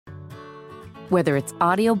Whether it's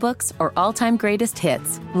audiobooks or all-time greatest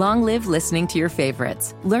hits, long live listening to your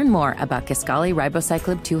favorites. Learn more about Kisqali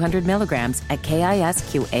Ribociclib 200 milligrams at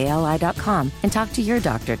KISQALI.com and talk to your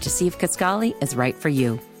doctor to see if Kisqali is right for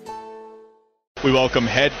you. We welcome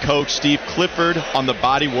head coach Steve Clifford on the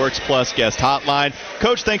Body Works Plus guest hotline.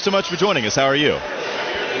 Coach, thanks so much for joining us. How are you? Well,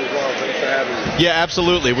 thanks for having me. Yeah,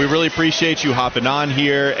 absolutely. We really appreciate you hopping on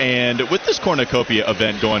here. And with this cornucopia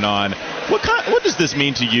event going on, what does this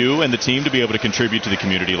mean to you and the team to be able to contribute to the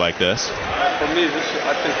community like this? For me,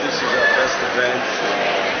 I think this is our best event.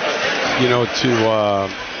 To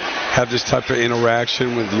have this type of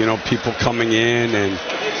interaction with people coming in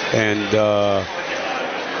and the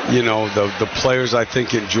players I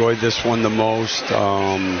think enjoyed this one the most.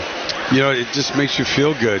 It just makes you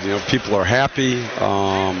feel good. People are happy.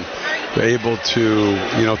 They're able to,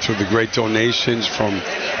 through the great donations from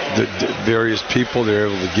the various people, they're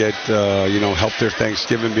able to get, help their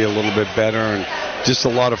Thanksgiving be a little bit better, and just a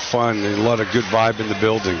lot of fun and a lot of good vibe in the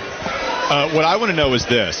building. What I want to know is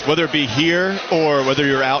this, whether it be here or whether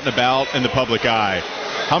you're out and about in the public eye,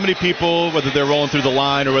 how many people, whether they're rolling through the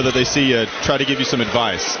line or whether they see you, try to give you some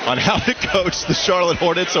advice on how to coach the Charlotte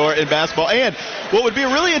Hornets or in basketball? And what would be a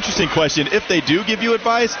really interesting question, if they do give you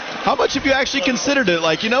advice, how much have you actually considered it?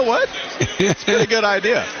 Like, you know what? It's been a good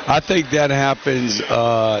idea. I think that happens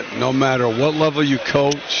no matter what level you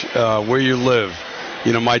coach, where you live.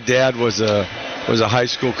 My dad was a high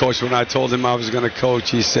school coach. When I told him I was going to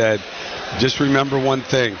coach, he said, just remember one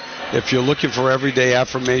thing. If you're looking for everyday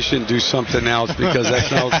affirmation, do something else, because that's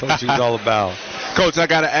not what coaching is all about. Coach, I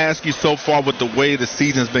got to ask you, so far with the way the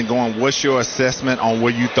season's been going, what's your assessment on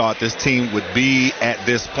where you thought this team would be at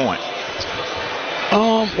this point?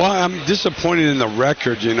 Well, I'm disappointed in the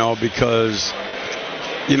record, because,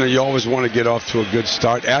 you always want to get off to a good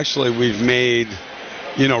start. Actually, we've made,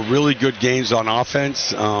 really good games on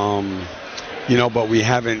offense. But we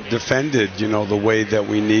haven't defended, the way that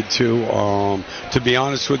we need to. To be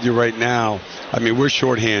honest with you right now, we're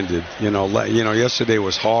shorthanded. Yesterday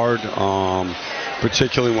was hard,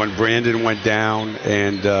 particularly when Brandon went down.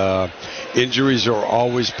 And injuries are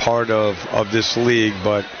always part of this league.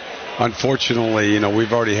 But unfortunately,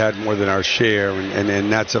 we've already had more than our share.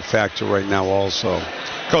 And that's a factor right now also.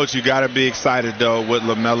 Coach, you got to be excited, though, with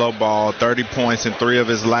LaMelo Ball, 30 points in 3 of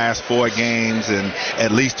his last 4 games and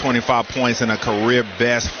at least 25 points in a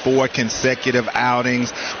career-best 4 consecutive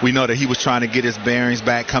outings. We know that he was trying to get his bearings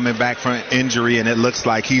back, coming back from injury, and it looks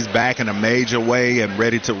like he's back in a major way and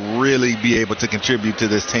ready to really be able to contribute to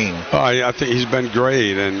this team. I think he's been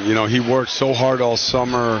great, and, he worked so hard all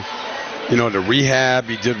summer, to rehab.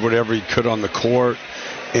 He did whatever he could on the court.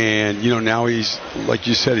 And, now he's, like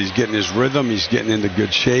you said, he's getting his rhythm. He's getting into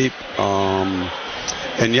good shape.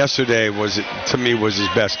 And yesterday to me, was his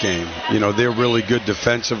best game. They're really good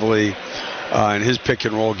defensively. And his pick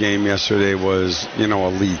and roll game yesterday was,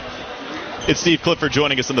 elite. It's Steve Clifford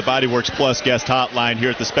joining us on the Body Works Plus guest hotline here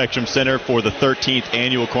at the Spectrum Center for the 13th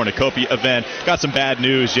annual cornucopia event. Got some bad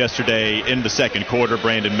news yesterday in the second quarter.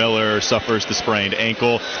 Brandon Miller suffers the sprained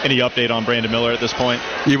ankle. Any update on Brandon Miller at this point?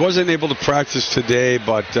 He wasn't able to practice today,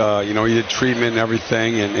 but, he did treatment and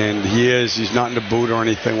everything, and he's not in the boot or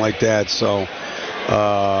anything like that. So,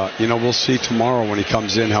 we'll see tomorrow when he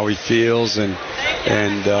comes in how he feels, and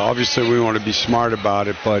obviously we want to be smart about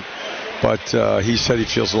it, but he said he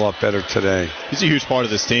feels a lot better today. He's a huge part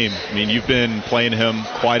of this team. You've been playing him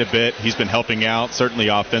quite a bit. He's been helping out, certainly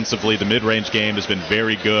offensively. The mid-range game has been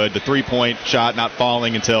very good. The three-point shot not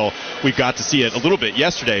falling until we got to see it a little bit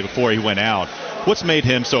yesterday before he went out. What's made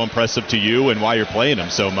him so impressive to you, and why you're playing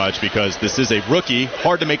him so much? Because this is a rookie.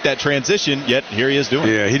 Hard to make that transition, yet here he is doing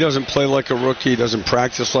it. Yeah, he doesn't play like a rookie. He doesn't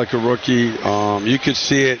practice like a rookie. You could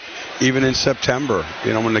see it even in September,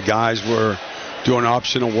 when the guys were doing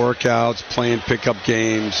optional workouts, playing pickup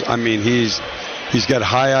games. He's got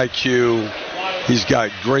high IQ. He's got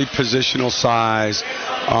great positional size.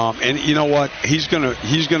 And you know what? He's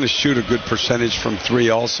gonna shoot a good percentage from 3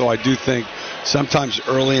 also. I do think sometimes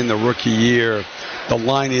early in the rookie year, the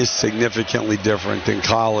line is significantly different than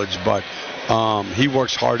college, but he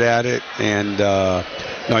works hard at it, and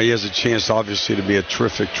he has a chance, obviously, to be a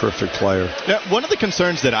terrific player. Now, one of the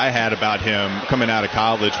concerns that I had about him coming out of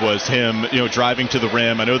college was him, driving to the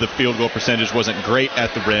rim. I know the field goal percentage wasn't great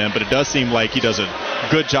at the rim, but it does seem like he does a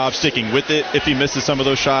good job sticking with it. If he misses some of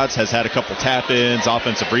those shots, has had a couple tap-ins,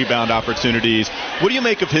 offensive rebound opportunities. What do you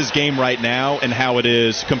make of his game right now and how it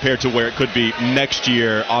is compared to where it could be next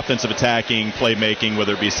year, offensive attacking, playmaking,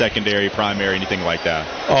 whether it be secondary, primary, anything like that?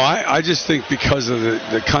 I just think because of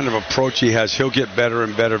the kind of approach he has, he'll get better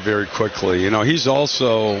and better very quickly. He's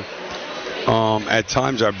also, at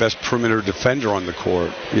times our best perimeter defender on the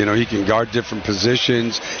court. You know, he can guard different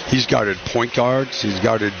positions. He's guarded point guards. He's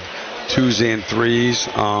guarded 2s and 3s.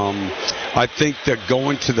 I think that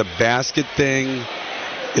going to the basket thing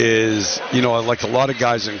is, you know, like a lot of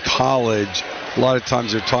guys in college, a lot of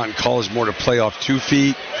times they're taught in college more to play off 2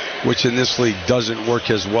 feet, which in this league doesn't work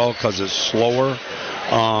as well because it's slower.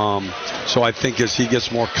 So I think as he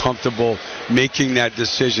gets more comfortable making that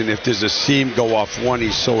decision, if there's a seam go off 1,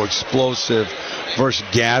 he's so explosive, versus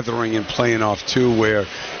gathering and playing off 2, where,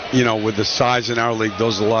 you know, with the size in our league,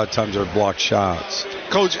 those a lot of times are blocked shots.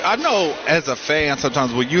 Coach, I know as a fan,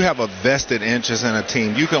 sometimes when you have a vested interest in a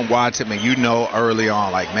team, you can watch them and you know early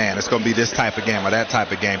on, like, man, it's going to be this type of game or that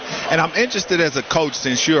type of game. And I'm interested as a coach,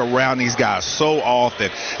 since you're around these guys so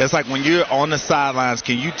often. It's like when you're on the sidelines,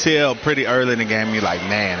 can you tell pretty early in the game, you're like,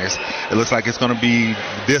 man, it looks like it's going to be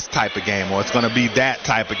this type of game or it's going to be that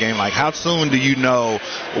type of game. Like, how soon do you know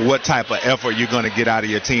what type of effort you're going to get out of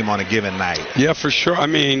your team on a given night? Yeah, for sure. I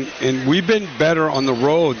mean, and we've been better on the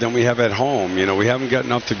road than we have at home. You know, we haven't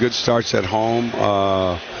gotten up to good starts at home.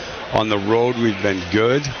 On the road, we've been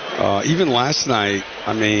good. Even last night,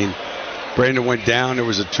 I mean, Brandon went down. It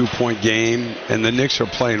was a 2-point game, and the Knicks are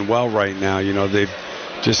playing well right now. You know, they've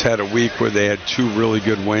just had a week where they had 2 really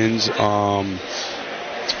good wins.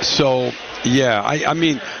 So, yeah, I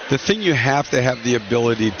mean, the thing you have to have the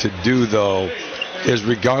ability to do, though, is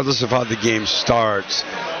regardless of how the game starts,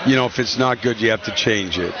 you know, if it's not good, you have to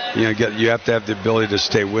change it. You know, you have to have the ability to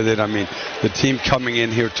stay with it. I mean, the team coming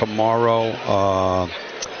in here tomorrow,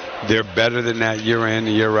 they're better than that year in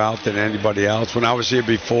and year out than anybody else. When I was here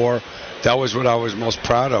before, that was what I was most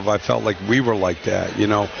proud of. I felt like we were like that. You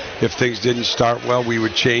know, if things didn't start well, we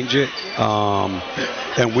would change it.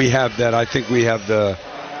 And we have that. I think we have the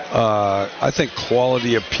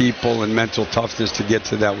quality of people and mental toughness to get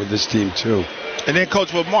to that with this team too. And then,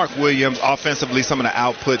 Coach, with Mark Williams, offensively, some of the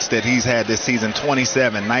outputs that he's had this season,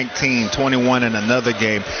 27, 19, 21 in another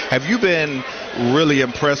game. Have you been really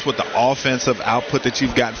impressed with the offensive output that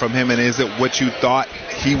you've gotten from him, and is it what you thought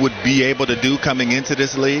he would be able to do coming into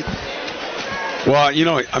this league? Well, you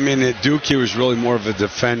know, I mean, at Duke, he was really more of a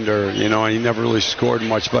defender, you know, and he never really scored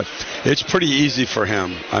much, but it's pretty easy for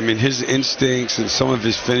him. I mean, his instincts and some of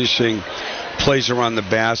his finishing plays around the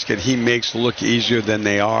basket, he makes look easier than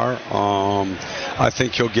they are. I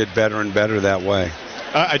think he'll get better and better that way.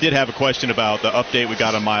 I did have a question about the update we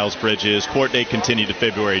got on Miles Bridges. Court date continued to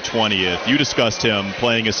February 20th. You discussed him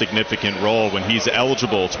playing a significant role when he's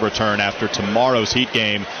eligible to return after tomorrow's Heat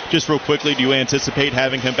game. Just real quickly, do you anticipate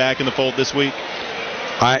having him back in the fold this week?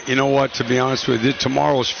 You know what, to be honest with you,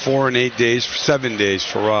 tomorrow's 7 days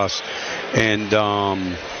for us. And,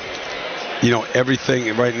 you know,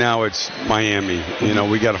 everything right now, it's Miami. You know,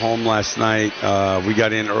 we got home last night. We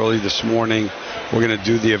got in early this morning. We're going to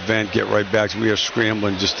do the event, get right back. We are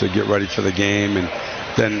scrambling just to get ready for the game. And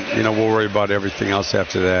then, you know, we'll worry about everything else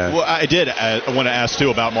after that. Well, I want to ask, too,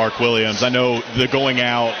 about Mark Williams. I know the going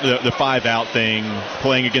out, the 5-out thing,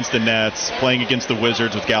 playing against the Nets, playing against the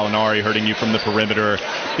Wizards with Gallinari hurting you from the perimeter.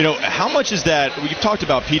 You know, how much is that? You've talked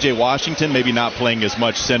about P.J. Washington maybe not playing as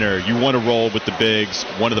much center. You want to roll with the bigs.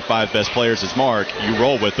 One of the 5 best players is Mark. You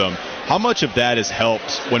roll with them. How much of that has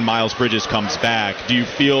helped when Miles Bridges comes back? Do you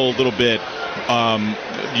feel a little bit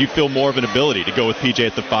do you feel more of an ability to go with PJ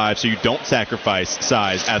at the 5 so you don't sacrifice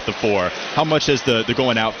size at the 4? How much has the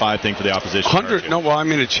going out 5 thing for the opposition? 100. No, well, I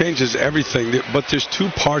mean, it changes everything. But there's 2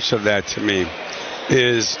 parts of that to me.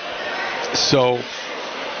 So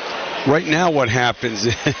right now what happens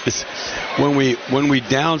is when we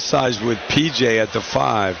downsize with PJ at the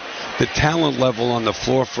 5, the talent level on the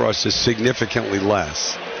floor for us is significantly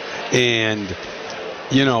less. And,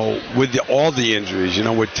 you know, with all the injuries, you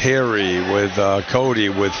know, with Terry, with Cody,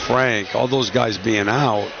 with Frank, all those guys being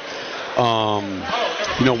out,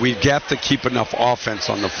 you know, we have to keep enough offense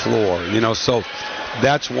on the floor, you know, so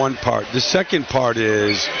that's one part. The second part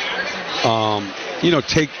is, you know,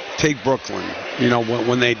 take Brooklyn, you know,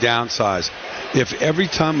 when they downsize. If every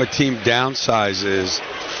time a team downsizes,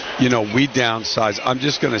 you know, we downsize, I'm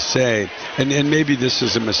just going to say, and maybe this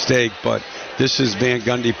is a mistake, but this is Van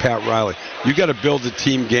Gundy, Pat Riley. You got to build a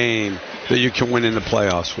team game that you can win in the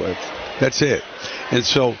playoffs with. That's it. And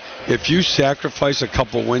so if you sacrifice a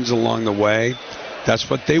couple wins along the way, that's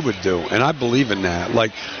what they would do. And I believe in that.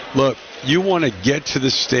 Like, look, you want to get to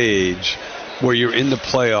the stage where you're in the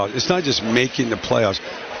playoffs. It's not just making the playoffs.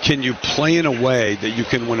 Can you play in a way that you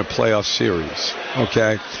can win a playoff series?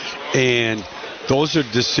 Okay? And those are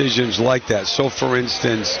decisions like that. So, for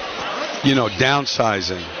instance, you know,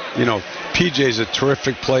 downsizing. You know, PJ's a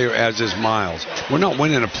terrific player, as is Miles. We're not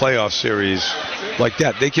winning a playoff series like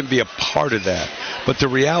that. They can be a part of that. But the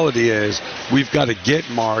reality is we've got to get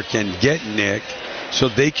Mark and get Nick so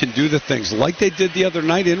they can do the things like they did the other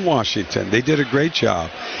night in Washington. They did a great job.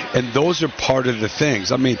 And those are part of the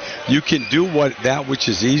things. I mean, you can do that which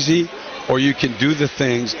is easy, or you can do the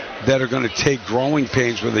things that are going to take growing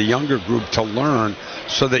pains with a younger group to learn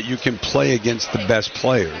so that you can play against the best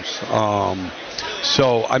players.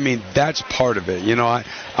 So, I mean, that's part of it. You know,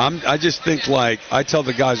 I just think, like, I tell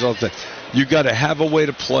the guys all the time, you got to have a way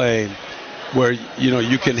to play where, you know,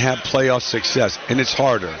 you can have playoff success. And it's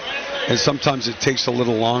harder. And sometimes it takes a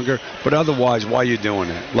little longer. But otherwise, why are you doing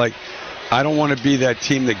it? Like, I don't want to be that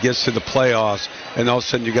team that gets to the playoffs and all of a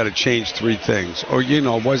sudden you got to change 3 things. Or, you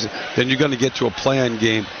know, then you're going to get to a play-in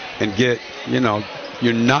game and get, you know,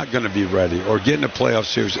 you're not going to be ready, or get in a playoff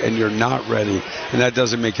series and you're not ready, and that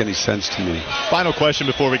doesn't make any sense to me. Final question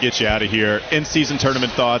before we get you out of here. In-season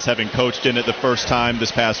tournament thoughts, having coached in it the first time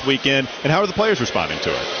this past weekend, and how are the players responding to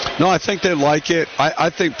it? No, I think they like it. I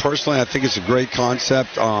think personally, I think it's a great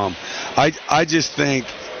concept. I just think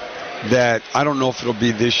that, I don't know if it'll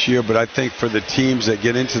be this year, but I think for the teams that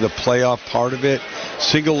get into the playoff part of it,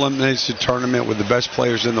 single elimination tournament with the best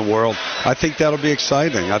players in the world, I think that'll be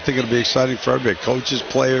exciting. I think it'll be exciting for everybody, coaches,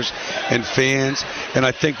 players, and fans. And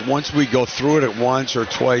I think once we go through it at once or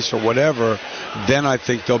twice or whatever, then I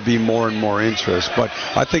think there'll be more and more interest. But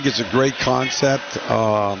I think it's a great concept.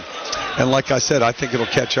 And like I said, I think it'll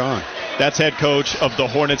catch on. That's head coach of the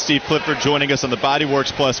Hornets, Steve Clifford, joining us on the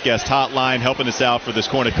Bodyworks Plus guest hotline, helping us out for this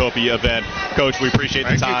cornucopia event. Coach, we appreciate the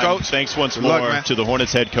time. Thank you, Coach. Thanks once Good more luck, to the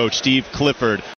Hornets head coach, Steve Clifford.